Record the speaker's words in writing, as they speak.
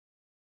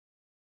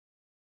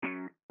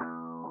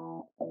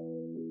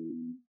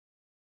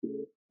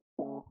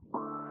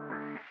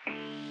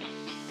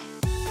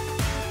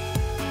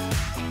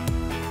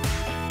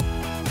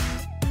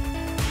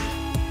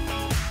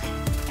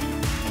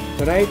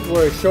Tonight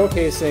we're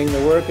showcasing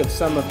the work of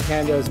some of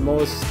Canada's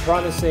most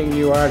promising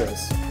new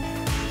artists.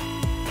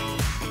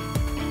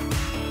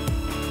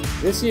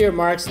 This year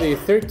marks the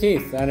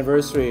 13th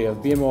anniversary of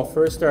BMO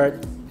First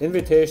Art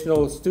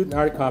Invitational Student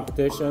Art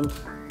Competition,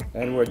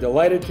 and we're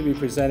delighted to be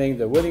presenting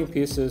the winning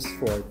pieces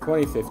for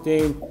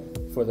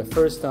 2015 for the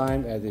first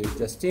time at the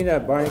Justina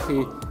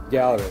Barnicke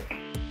Gallery.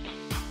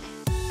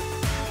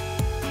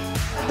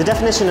 The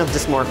definition of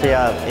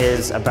dysmorphia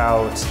is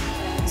about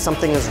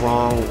something is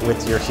wrong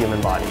with your human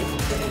body.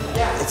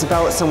 It's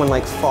about someone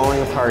like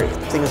falling apart,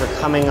 things are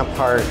coming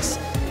apart,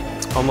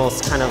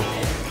 almost kind of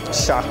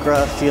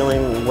chakra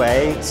feeling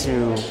way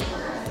to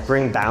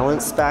bring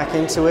balance back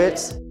into it.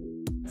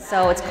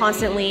 So it's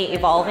constantly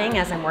evolving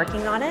as I'm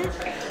working on it,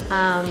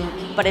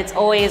 but it's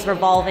always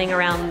revolving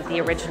around the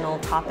original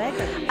topic.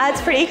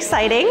 It's pretty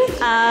exciting.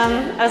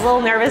 I was a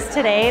little nervous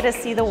today to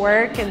see the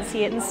work and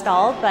see it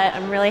installed, but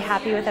I'm really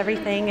happy with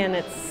everything, and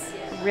it's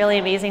really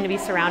amazing to be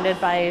surrounded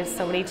by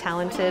so many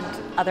talented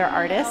other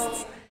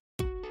artists.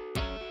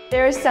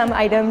 There are some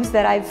items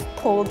that I've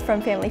pulled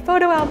from family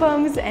photo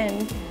albums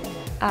and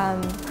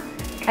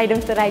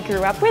items that I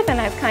grew up with, and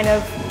I've kind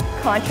of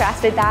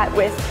contrasted that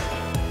with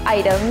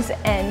items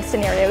and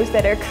scenarios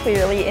that are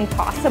clearly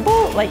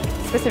impossible, like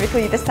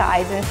specifically the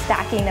size and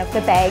stacking of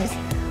the bags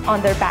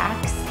on their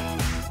backs.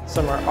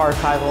 Some are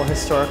archival,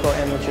 historical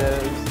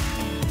images.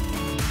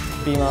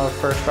 BMO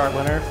First Art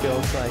winner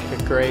feels like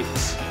a great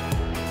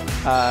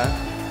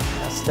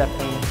step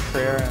in the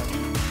career.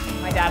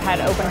 My dad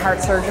had open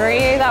heart surgery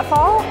that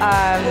fall,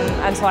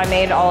 and so I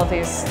made all of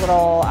these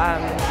little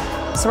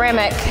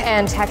ceramic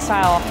and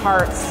textile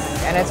hearts,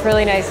 and it's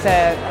really nice to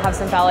have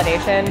some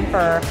validation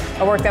for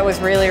a work that was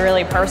really,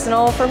 really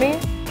personal for me.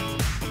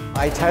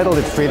 I titled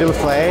it Freedom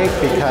Flag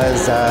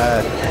because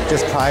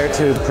just prior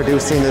to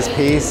producing this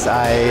piece,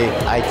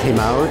 I came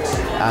out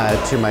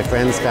to my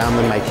friends,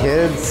 family, my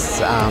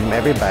kids,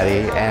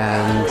 everybody,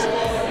 and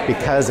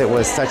because it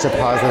was such a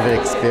positive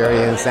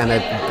experience and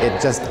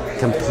it just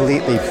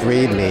completely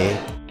freed me.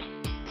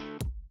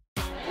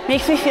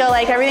 Makes me feel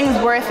like everything was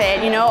worth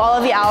it, you know, all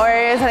of the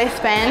hours that I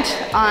spent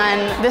on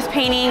this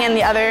painting and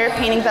the other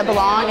paintings that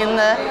belong in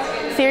the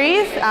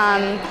series.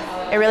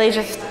 It really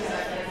just,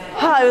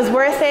 it was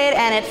worth it,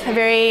 and I'm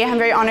very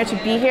honored to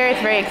be here.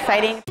 It's very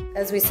exciting.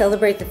 As we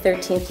celebrate the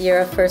 13th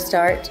year of First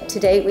Art, to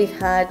date we've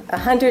had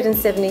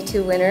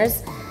 172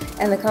 winners,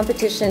 and the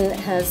competition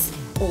has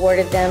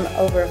awarded them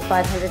over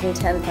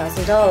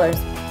 $510,000.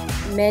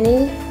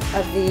 Many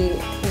of the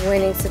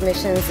winning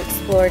submissions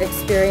explored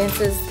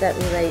experiences that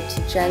relate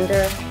to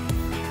gender,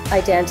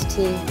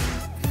 identity,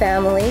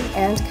 family,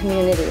 and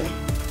community.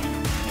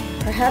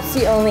 Perhaps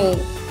the only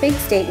big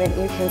statement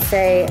you can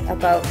say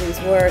about these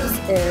works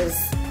is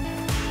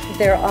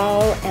they're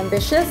all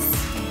ambitious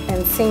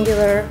and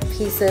singular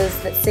pieces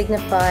that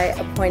signify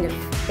a point of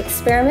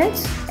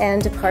experiment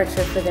and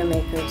departure for their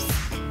makers.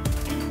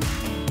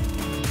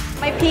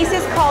 My piece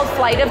is called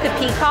Flight of the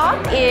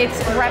Peacock. It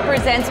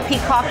represents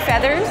peacock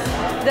feathers.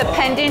 The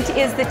pendant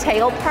is the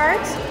tail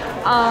part,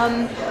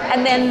 and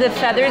then the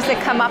feathers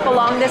that come up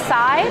along the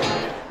side.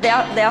 They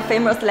are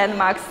famous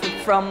landmarks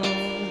from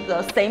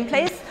the same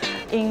place,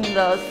 in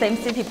the same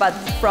city, but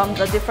from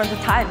the different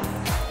times.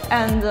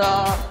 And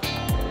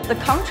the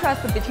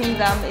contrast between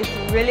them is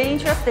really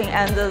interesting,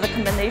 and the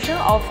combination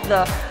of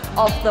the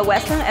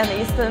Western and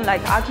Eastern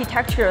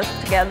architectures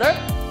together.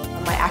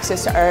 My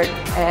access to art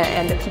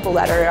and the people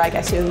that are, I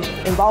guess,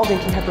 involved in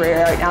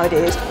contemporary art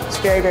nowadays is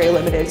very, very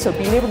limited. So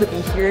being able to be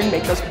here and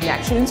make those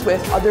connections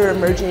with other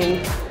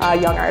emerging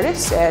young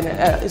artists, and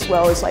as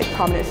well as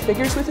prominent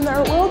figures within the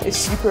art world, is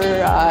super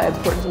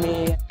important to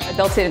me. I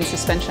built it in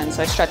suspension,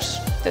 so I stretched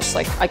this,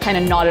 I kind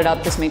of knotted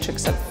up this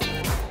matrix of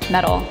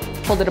metal,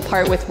 pulled it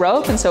apart with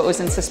rope, and so it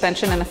was in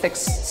suspension in a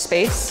fixed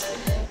space.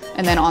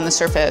 And then on the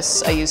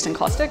surface, I used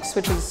encaustics,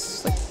 which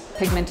is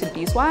pigmented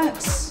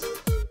beeswax.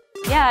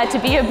 Yeah, to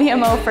be a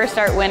BMO First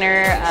Art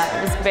winner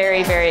was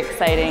very, very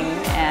exciting,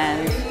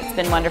 and it's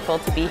been wonderful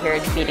to be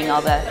here meeting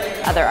all the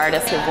other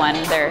artists who've won.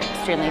 They're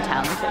extremely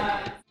talented.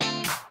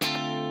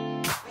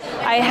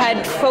 I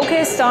had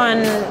focused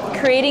on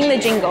creating the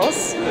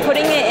jingles,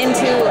 putting it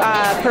into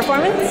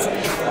performance,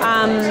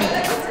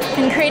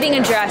 and creating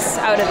a dress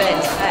out of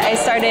it. I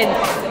started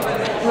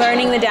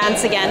learning the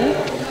dance again.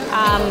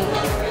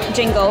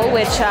 Jingle,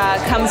 which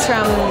comes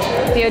from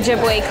the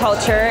Ojibwe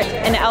culture.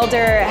 An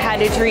elder had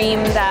a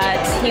dream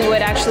that he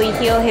would actually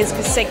heal his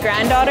sick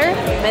granddaughter,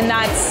 and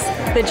that's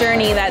the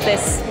journey that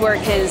this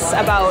work is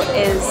about,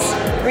 is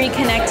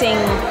reconnecting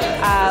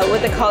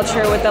with the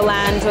culture, with the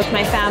land, with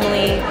my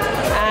family,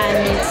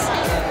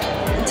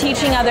 and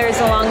teaching others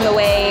along the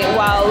way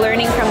while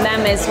learning from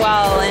them as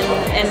well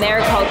and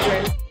their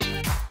cultures.